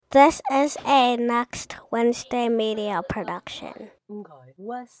This is a Next Wednesday media production. Okay.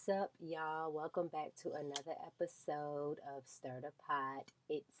 What's up, y'all? Welcome back to another episode of Stir the Pot.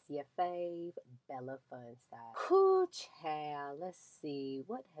 It's your fave, Bella Funside. Whoo, child. Let's see.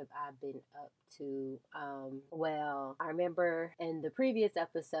 What have I been up to? Well, I remember in the previous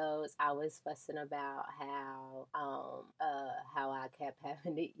episodes, I was fussing about how I kept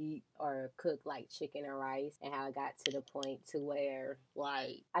having to eat or cook like chicken and rice, and how I got to the point to where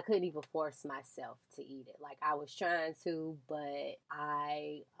like I couldn't even force myself to eat it. Like I was trying to, but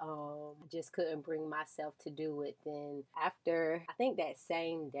I just couldn't bring myself to do it. Then after I think that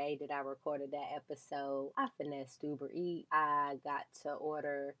same day that I recorded that episode, I finessed Uber Eat. I got to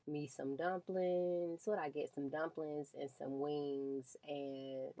order me some dumplings. What I get? Some dumplings and some wings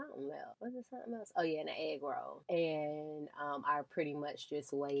and something else. Was it something else? Oh yeah, and an egg roll. And I pretty much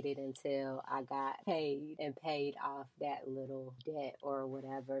just waited until I got paid and paid off that little debt or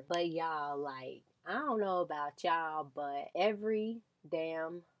whatever. But y'all, like, I don't know about y'all, but every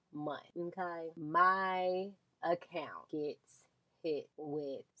damn month, okay, my account gets hit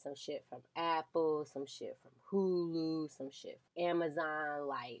with some shit from Apple, some shit from Hulu, some shit from Amazon.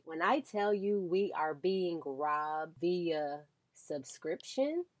 Like, when I tell you we are being robbed via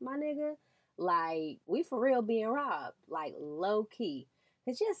subscription, my nigga, like, we for real being robbed, like, low key.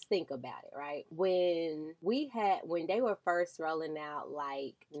 Cause just think about it, right? When they were first rolling out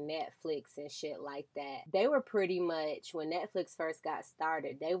like Netflix and shit like that, they were pretty much, when Netflix first got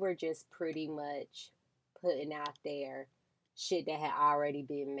started, they were just pretty much putting out there shit that had already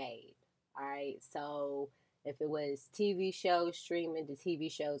been made. All right. So if it was TV shows streaming, the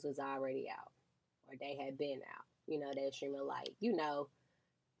TV shows was already out or they had been out. You know, they're streaming like,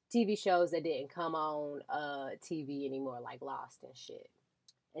 TV shows that didn't come on TV anymore, like Lost and shit.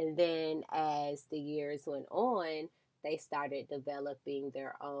 And then as the years went on, they started developing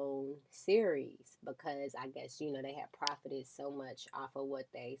their own series because I guess, they had profited so much off of what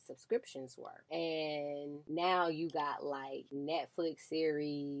they subscriptions were. And now you got like Netflix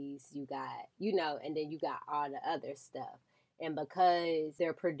series, you got, and then you got all the other stuff. And because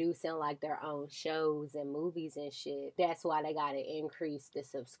they're producing like their own shows and movies and shit, that's why they got to increase the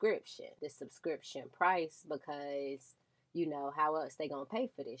subscription price because how else they gonna pay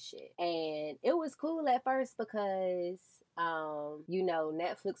for this shit. And it was cool at first because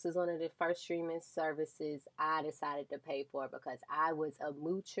Netflix was one of the first streaming services I decided to pay for because I was a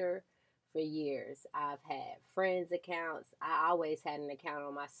moocher for years. I've had friends accounts. I always had an account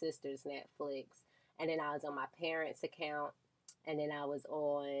on my sister's Netflix, and then I was on my parents' account, and then I was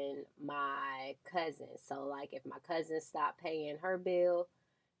on my cousin. So like if my cousin stopped paying her bill,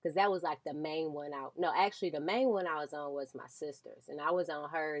 because that was like the main one the main one I was on was my sister's, and I was on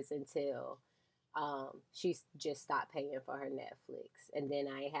hers until she just stopped paying for her Netflix. And then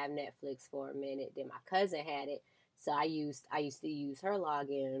I have Netflix for a minute. Then my cousin had it, so I used to use her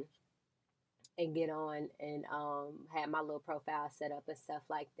login and get on and had my little profile set up and stuff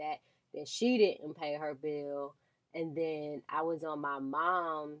like that. Then she didn't pay her bill, and then I was on my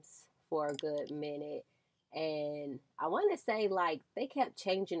mom's for a good minute. And I want to say like they kept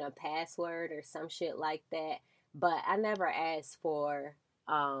changing a password or some shit like that, but I never asked for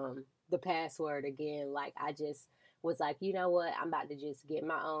the password again. Like I just was like, you know what, I'm about to just get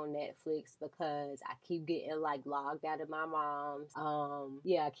my own Netflix because I keep getting like logged out of my mom's.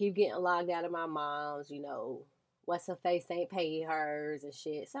 I keep getting logged out of my mom's, what's her face ain't paying hers and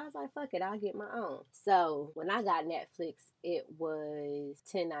shit. So I was like, fuck it, I'll get my own. So when I got Netflix, it was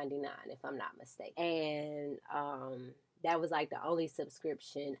 $10.99 if I'm not mistaken. And that was like the only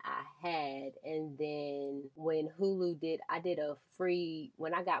subscription I had. And then when I did a free,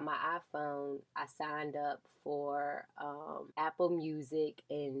 when I got my iPhone, I signed up for Apple Music,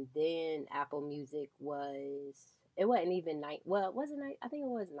 and then Apple Music was, it wasn't even it wasn't, I think it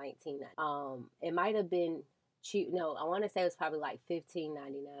was $19.99. It might have been cheap. No, I want to say it was probably like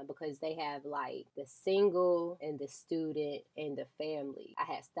 $15.99 because they have like the single and the student and the family.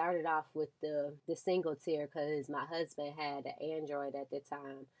 I had started off with the single tier because my husband had an Android at the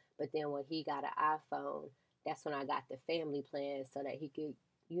time, but then when he got an iPhone, that's when I got the family plan so that he could,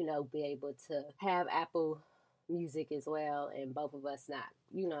 be able to have Apple Music as well, and both of us not,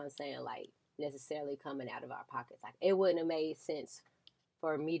 what I'm saying, like necessarily coming out of our pockets. Like it wouldn't have made sense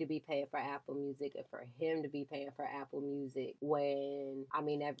for me to be paying for Apple Music and for him to be paying for Apple Music when,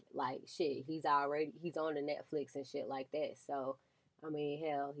 like, shit, he's on the Netflix and shit like that. So,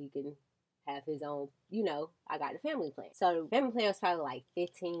 hell, he can have his own, I got the family plan. So, the family plan was probably like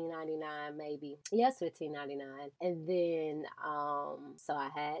 $15.99 maybe. Yes, $15.99. And then, so I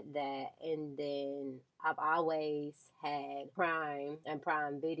had that. And then I've always had Prime and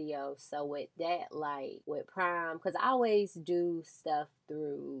Prime Video. So with that, like with Prime, because I always do stuff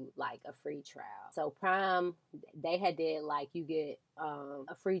through like a free trial. So Prime, they had did like you get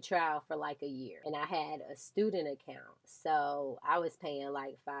a free trial for like a year, and I had a student account, so I was paying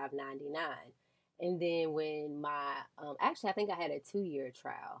like $5.99. And then when my actually I think I had a 2-year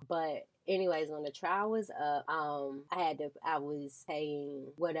trial. But anyways, when the trial was up, I was paying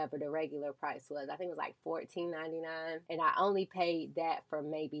whatever the regular price was. I think it was like $14.99. And I only paid that for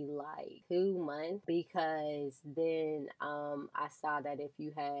maybe like 2 months, because then I saw that if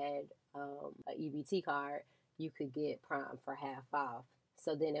you had a EBT card, you could get Prime for half off.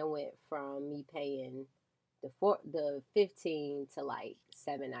 So then it went from me paying the 15 to like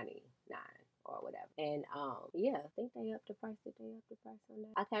 $7.99 or whatever. And yeah, I think they upped the price. Did they up the price on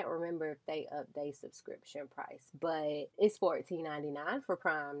that? I can't remember if they upped their subscription price, but it's $14.99 for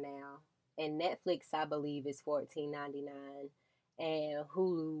Prime now. And Netflix, I believe, is $14.99. And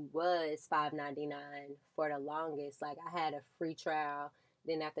Hulu was $5.99 for the longest. Like I had a free trial.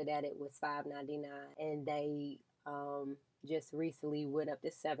 Then after that it was $5.99. And they just recently went up to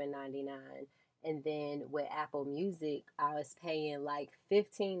 $7.99. And then with Apple Music, I was paying like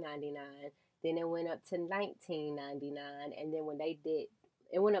 $15.99. Then it went up to $19.99. And then when they did,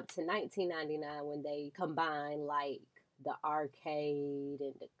 it went up to $19.99 when they combined like the arcade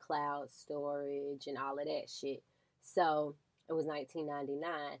and the cloud storage and all of that shit. So it was $19.99.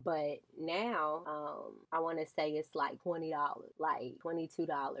 But now, I want to say it's like $20, like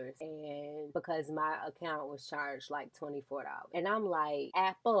 $22. And because my account was charged like $24. And I'm like,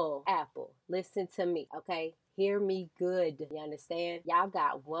 Apple, listen to me, okay? Hear me good. You understand? Y'all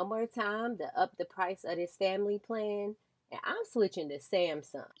got one more time to up the price of this family plan, and I'm switching to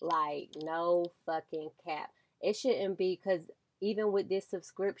Samsung. Like, no fucking cap. It shouldn't be, because even with this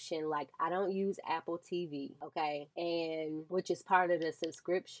subscription, like I don't use Apple TV, okay? And which is part of the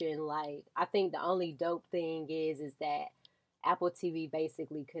subscription. Like, I think the only dope thing is that Apple TV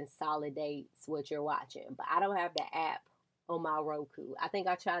basically consolidates what you're watching. But I don't have the app on my Roku. I think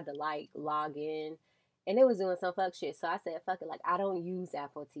I tried to like log in, and it was doing some fuck shit. So I said, fuck it. Like, I don't use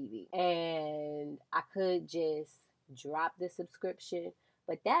Apple TV. And I could just drop the subscription.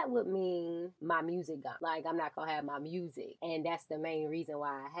 But that would mean my music gone. Like, I'm not going to have my music. And that's the main reason why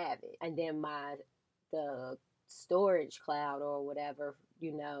I have it. And then the storage cloud or whatever,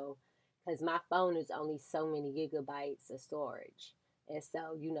 because my phone is only so many gigabytes of storage. And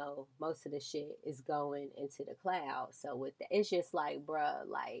so, most of the shit is going into the cloud. So with that, it's just like, bruh,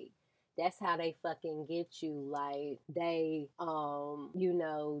 like, that's how they fucking get you. Like, they,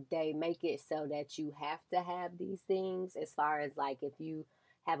 they make it so that you have to have these things, as far as like if you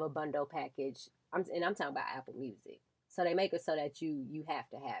have a bundle package. I'm talking about Apple Music. So they make it so that you have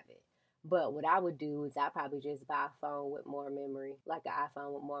to have it. But what I would do is I'd probably just buy a phone with more memory, like an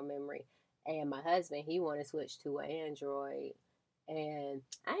iPhone with more memory. And my husband, he want to switch to an Android. And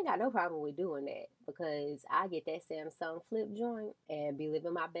I ain't got no problem with doing that, because I get that Samsung flip joint and be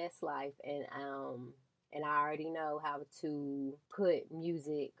living my best life. And I already know how to put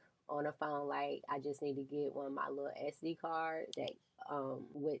music on a phone. Like, I just need to get one of my little SD cards that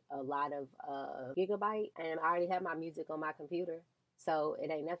with a lot of gigabyte, and I already have my music on my computer. So it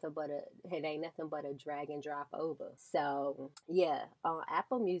ain't nothing but a drag and drop over. So yeah,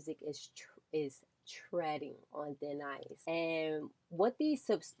 Apple Music is treading on thin ice. And what these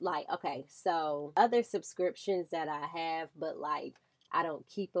so other subscriptions that I have, but like I don't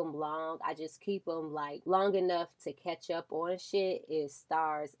keep them long. I just keep them like long enough to catch up on shit, is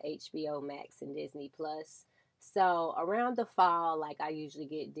Starz, HBO Max, and Disney Plus. So around the fall, like I usually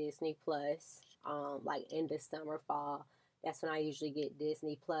get Disney Plus, like in the summer, fall. That's when I usually get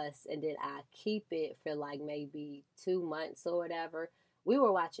Disney Plus, and then I keep it for like maybe 2 months or whatever. We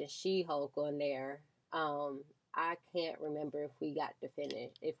were watching She-Hulk on there. I can't remember if we got to finish,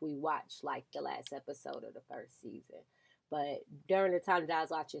 if we watched like the last episode of the first season. But during the time that I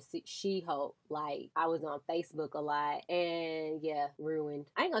was watching She-Hulk, like I was on Facebook a lot, and yeah, ruined.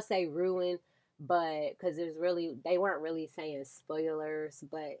 I ain't gonna say ruined, but because they weren't really saying spoilers,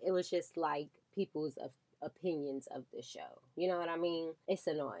 but it was just like people's opinions of the show. You know what I mean? It's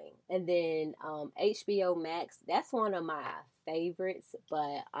annoying. And then HBO Max, that's one of my favorites,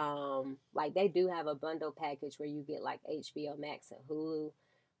 but like they do have a bundle package where you get like HBO Max and Hulu.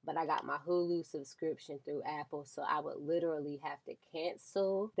 but I got my Hulu subscription through Apple, so I would literally have to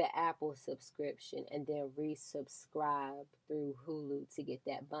cancel the Apple subscription and then resubscribe through Hulu to get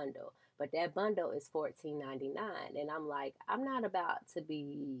that bundle. But that bundle is $14.99, and I'm like, I'm not about to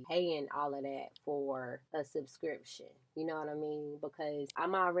be paying all of that for a subscription. You know what I mean? Because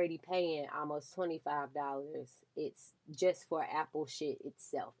I'm already paying almost $25. It's just for Apple shit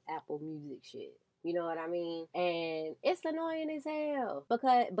itself, Apple Music shit. You know what I mean? And it's annoying as hell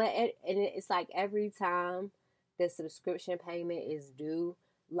and it's like every time the subscription payment is due,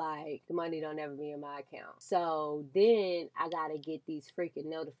 like the money don't ever be in my account. So then I gotta get these freaking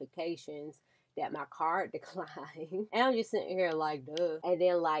notifications that my card declined. And I'm just sitting here like, duh. And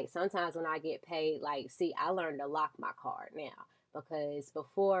then like sometimes when I get paid, like, see, I learned to lock my card now. Because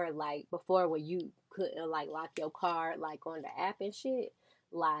before when you couldn't like lock your card like on the app and shit,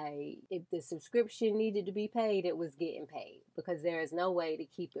 like if the subscription needed to be paid, it was getting paid because there is no way to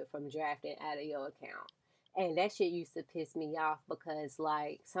keep it from drafting out of your account. And that shit used to piss me off because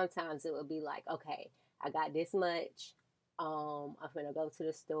like sometimes it would be like, okay, I got this much. I'm gonna go to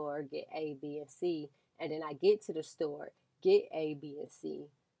the store, get A, B, and C, and then I get to the store, get A, B, and C,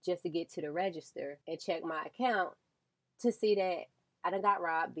 just to get to the register and check my account to see that I done got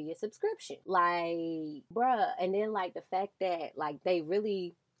robbed via subscription. Like, bruh. And then, like, the fact that, like,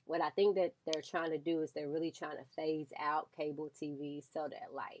 what I think that they're trying to do is they're really trying to phase out cable TV so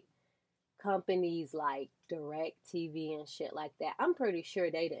that, like, companies like Direct TV and shit like that, I'm pretty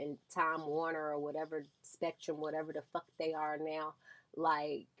sure they didn't, Time Warner or whatever, Spectrum, whatever the fuck they are now,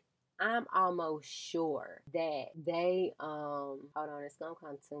 like, I'm almost sure that they hold on, it's gonna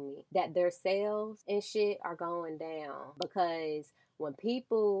come to me, that their sales and shit are going down because when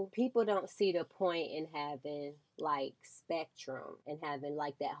people don't see the point in having like Spectrum and having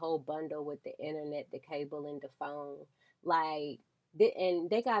like that whole bundle with the internet, the cable, and the phone, like, and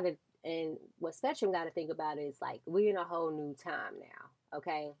they gotta, and what Spectrum got to think about is like we're in a whole new time now.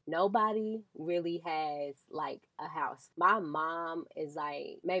 Okay, nobody really has like a house. My mom is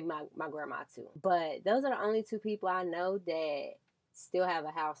like, maybe my grandma too, but those are the only two people I know that still have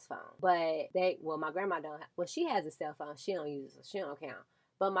a house phone. But my grandma don't. Well, she has a cell phone. She don't use it. She don't count.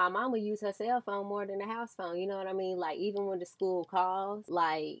 But my mom would use her cell phone more than the house phone. You know what I mean? Like even when the school calls,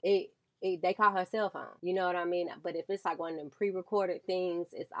 like they call her cell phone. You know what I mean? But if it's like one of them pre-recorded things,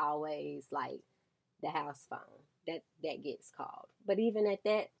 it's always like the house phone that gets called. But even at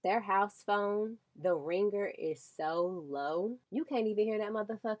that, their house phone, the ringer is so low, you can't even hear that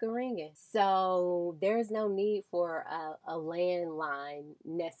motherfucker ringing. So there's no need for a landline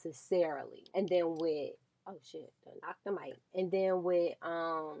necessarily. And then with, oh shit, knock the mic. And then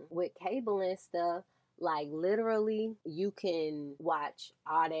with cable and stuff, like literally you can watch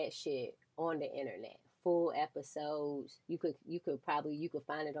all that shit on the internet. Full episodes. You could find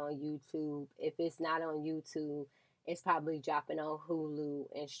it on YouTube. If it's not on YouTube, it's probably dropping on Hulu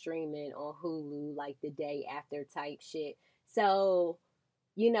and streaming on Hulu like the day after type shit. So,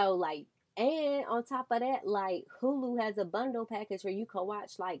 like, and on top of that, like Hulu has a bundle package where you can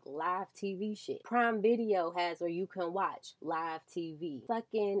watch like live TV shit. Prime Video has where you can watch live TV.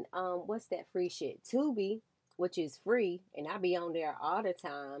 Fucking what's that free shit? Tubi, which is free, and I be on there all the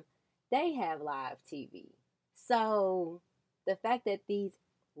time. They have live TV. So the fact that these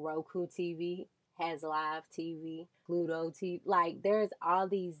Roku TV has live TV, Pluto TV, like there's all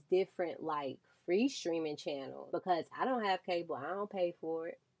these different like free streaming channels because I don't have cable. I don't pay for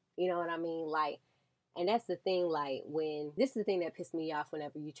it. You know what I mean? Like, and that's the thing, like this is the thing that pissed me off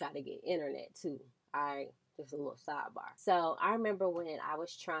whenever you try to get internet too. All right, just a little sidebar. So I remember when I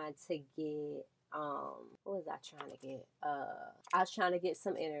was trying to get what was I trying to get? I was trying to get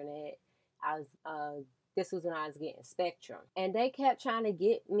some internet. This was when I was getting Spectrum, and they kept trying to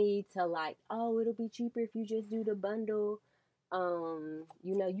get me to like, oh, it'll be cheaper if you just do the bundle.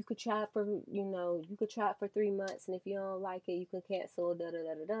 You could try it for 3 months, and if you don't like it, you can cancel. Da da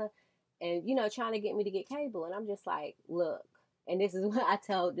da da da, and trying to get me to get cable, and I'm just like, look, and this is what I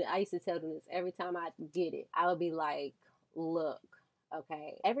used to tell them this every time I get it. I would be like, look.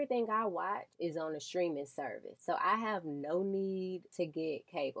 Okay, everything I watch is on a streaming service. So I have no need to get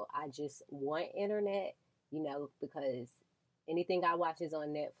cable. I just want internet, because anything I watch is on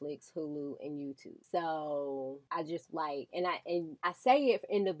Netflix, Hulu, and YouTube. So I just like, and I say it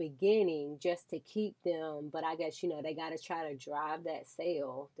in the beginning just to keep them, but I guess, they got to try to drive that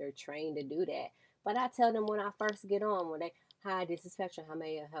sale. They're trained to do that. But I tell them when I first get on, hi, this is Spectrum, how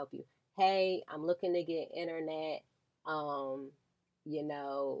may I help you? Hey, I'm looking to get internet. I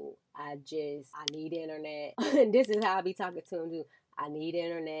need internet. This is how I be talking to them too. I need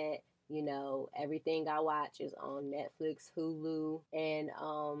internet. You know, everything I watch is on Netflix, Hulu, and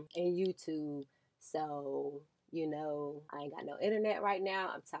YouTube. So, you know, I ain't got no internet right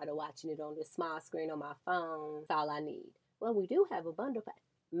now. I'm tired of watching it on the small screen on my phone. That's all I need. Well, we do have a bundle pack.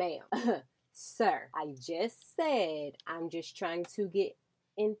 Ma'am, sir, I just said I'm just trying to get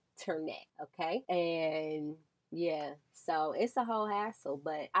internet, okay? And yeah, so it's a whole hassle,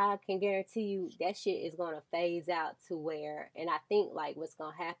 but I can guarantee you that shit is gonna phase out to where, and I think like what's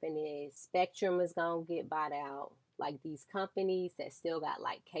gonna happen is Spectrum is gonna get bought out. Like these companies that still got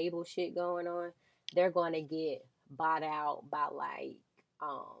like cable shit going on, they're gonna get bought out by like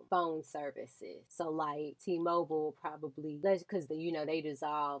phone services. So like T-Mobile probably, because you know they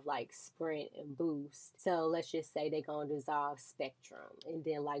dissolve like Sprint and Boost. So let's just say they're gonna dissolve Spectrum, and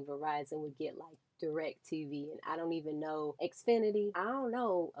then like Verizon would get like Direct TV, and I don't even know Xfinity. I don't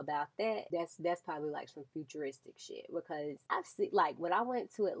know about that. That's probably like some futuristic shit, because I've seen like when I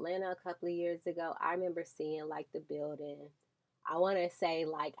went to Atlanta a couple of years ago, I remember seeing like the building. I want to say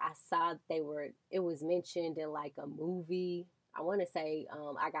like I saw it was mentioned in like a movie. I want to say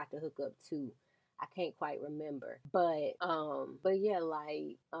I got to hook up too. I can't quite remember, but yeah,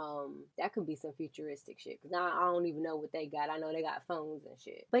 like that could be some futuristic shit. Cause now I don't even know what they got. I know they got phones and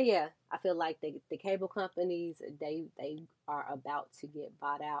shit. But yeah, I feel like the cable companies they are about to get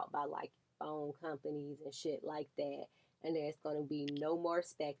bought out by like phone companies and shit like that. And there's gonna be no more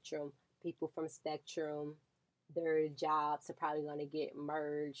Spectrum. People from Spectrum, their jobs are probably going to get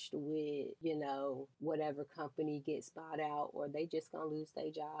merged with, you know, whatever company gets bought out, or they just going to lose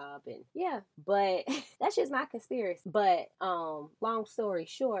their job. And yeah, but that's just my conspiracy. But long story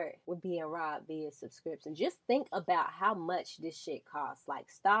short, we're being robbed via subscription. Just think about how much this shit costs. Like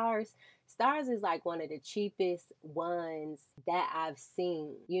Stars is like one of the cheapest ones that I've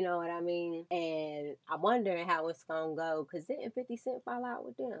seen. You know what I mean? And I'm wondering how it's going to go, because didn't 50 Cent fall out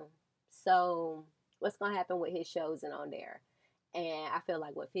with them? So what's gonna happen with his shows and on there? And I feel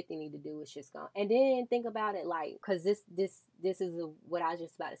like what 50 need to do is just go. And then think about it, like, because this is what I was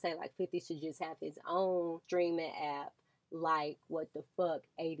just about to say. Like 50 should just have his own streaming app, like what the fuck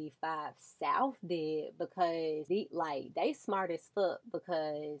 85 South did, because they smart as fuck,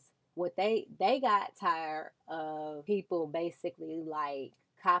 because what they got tired of people basically like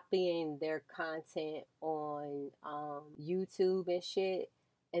copying their content on YouTube and shit,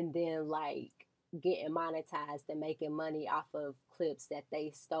 and then like getting monetized and making money off of clips that they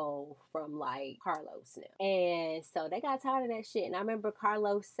stole from like Carlos now. And so they got tired of that shit. And I remember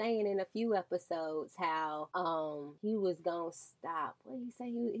Carlos saying in a few episodes how he was gonna stop. What did he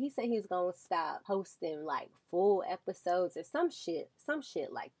say? He said he was gonna stop posting like full episodes or some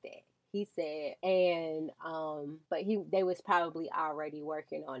shit like that. He said, and but they was probably already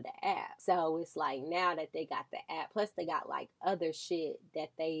working on the app. So it's like now that they got the app, plus they got like other shit that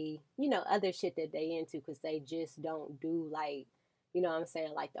they into, because they just don't do like, you know what I'm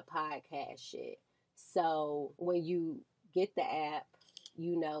saying, like the podcast shit. So when you get the app,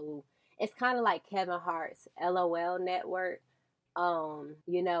 you know, it's kind of like Kevin Hart's LOL network.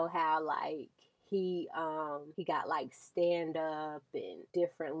 You know how like he got like stand up and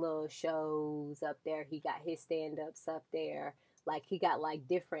different little shows up there. He got his stand ups up there. Like he got like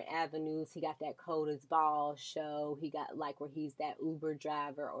different avenues. He got that Coda's Ball show. He got like where he's that Uber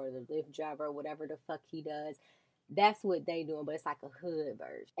driver or the Lyft driver or whatever the fuck he does. That's what they doing, but it's like a hood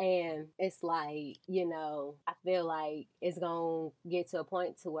version. And it's like, you know, I feel like it's gonna get to a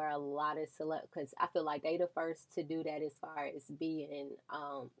point to where a lot of because I feel like they the first to do that as far as being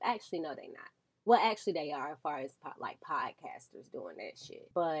actually no, they not. Well, actually, they are as far as like podcasters doing that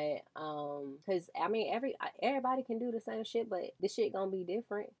shit. But because I mean, everybody can do the same shit, but the shit gonna be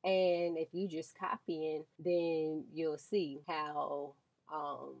different. And if you just copying, then you'll see how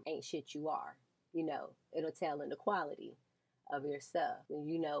ain't shit you are. You know, it'll tell in the quality of your stuff. And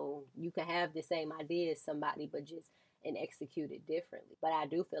you know, you can have the same idea as somebody, but just and execute it differently. But I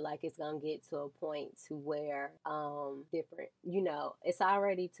do feel like it's gonna get to a point to where different, you know, it's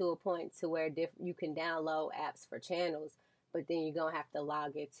already to a point to where you can download apps for channels, but then you're gonna have to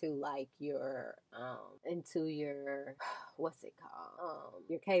log it to like your into your what's it called,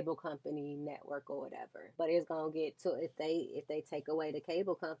 your cable company network or whatever. But it's gonna get to, if they take away the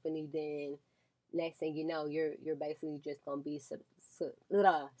cable company, then next thing you know, you're basically just gonna be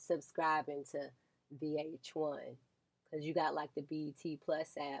subscribing to VH1, because you got like the BET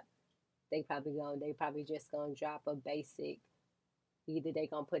Plus app. They probably just gonna drop a basic. Either they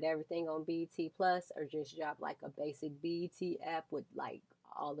gonna put everything on BET Plus or just drop like a basic BET app with like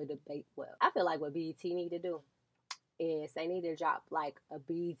all of the well, I feel like what BET need to do is they need to drop like a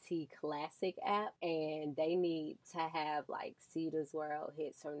BT Classic app, and they need to have like Cedar's World,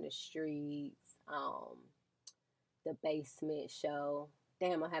 Hits from the Streets, The Basement Show.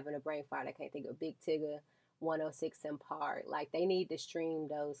 Damn, I'm having a brain fart. I can't think of Big Tigger, 106 in Park. Like, they need to stream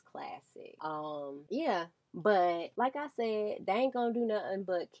those classics. Yeah. But like I said, they ain't gonna do nothing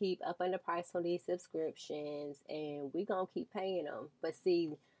but keep upping the price on these subscriptions, and we gonna keep paying them. But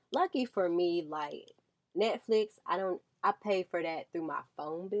see, lucky for me, like Netflix, I pay for that through my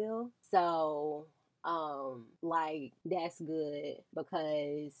phone bill. So like that's good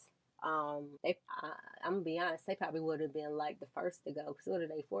because I'm gonna be honest, they probably would have been like the first to go. Cause what are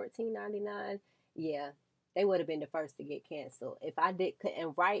they, $14.99? Yeah, they would have been the first to get canceled if I did.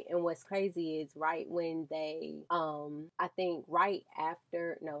 And what's crazy is right when they, I think right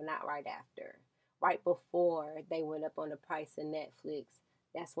after, no, not right after, right before they went up on the price of Netflix.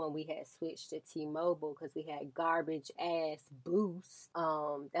 That's when we had switched to T-Mobile because we had garbage ass Boost.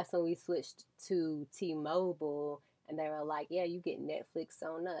 That's when we switched to T-Mobile, and they were like, "Yeah, you get Netflix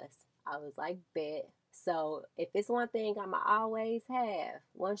on us." I was like, "Bet." So if it's one thing I'ma always have,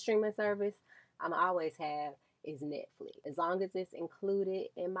 one streaming service I'ma always have is Netflix. As long as it's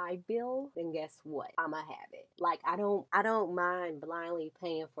included in my bill, then guess what? I'ma have it. Like I don't mind blindly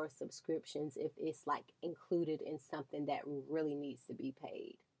paying for subscriptions if it's like included in something that really needs to be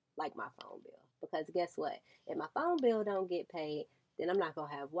paid, like my phone bill. Because guess what? If my phone bill don't get paid, then I'm not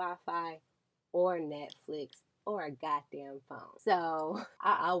gonna have Wi-Fi or Netflix or a goddamn phone. So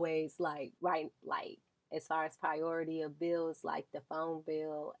I always like as far as priority of bills, like the phone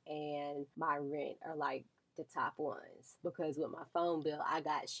bill and my rent are like the top ones, because with my phone bill I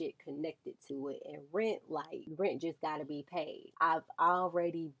got shit connected to it, and rent just gotta be paid. I've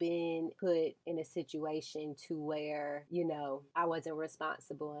already been put in a situation to where, I wasn't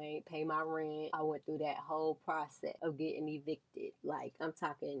responsible. I ain't pay my rent. I went through that whole process of getting evicted. Like, I'm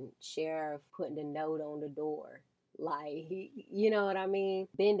talking sheriff putting a note on the door. Like, you know what I mean?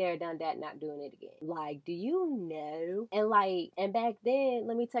 Been there, done that, not doing it again. Like, do you know? And back then,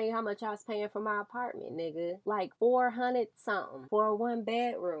 let me tell you how much I was paying for my apartment, nigga. Like $400 something for a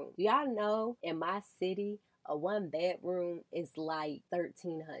 1-bedroom. Y'all know in my city, a 1-bedroom is like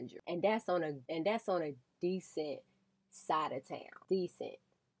 $1,300, and that's on a decent side of town.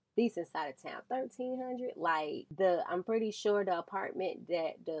 Decent side of town. $1,300. Like, I'm pretty sure the apartment,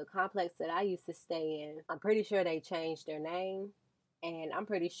 that the complex that I used to stay in, I'm pretty sure they changed their name, and I'm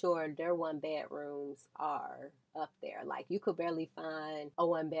pretty sure their 1-bedrooms are up there. Like, you could barely find a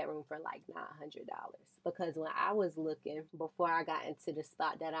 1-bedroom for like $900. Because when I was looking, before I got into the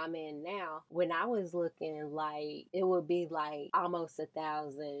spot that I'm in now, when I was looking, like, it would be like almost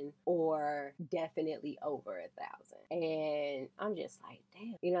 $1,000 or definitely over $1,000. And I'm just like,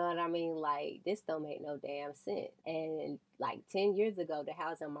 damn, you know what I mean? Like, this don't make no damn sense. And like 10 years ago, the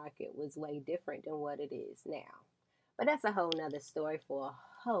housing market was way different than what it is now. But that's a whole nother story for a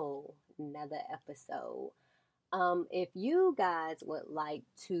whole nother episode. If you guys would like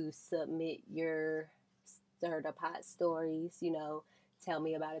to submit your stir the pot stories, tell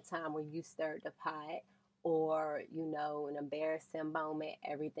me about a time where you stirred the pot, or, an embarrassing moment,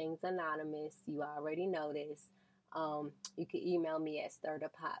 everything's anonymous. You already know this. You can email me at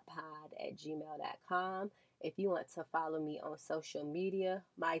stirthepotpod@gmail.com. If you want to follow me on social media,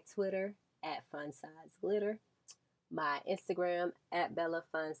 my Twitter at FunSizeGlitter, my Instagram at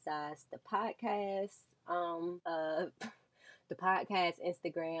BellaFunSize. The podcast, the podcast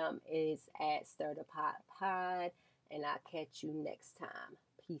Instagram is at StirThePotPod, and I'll catch you next time.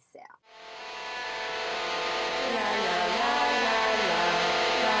 Peace out. La, la, la, la, la.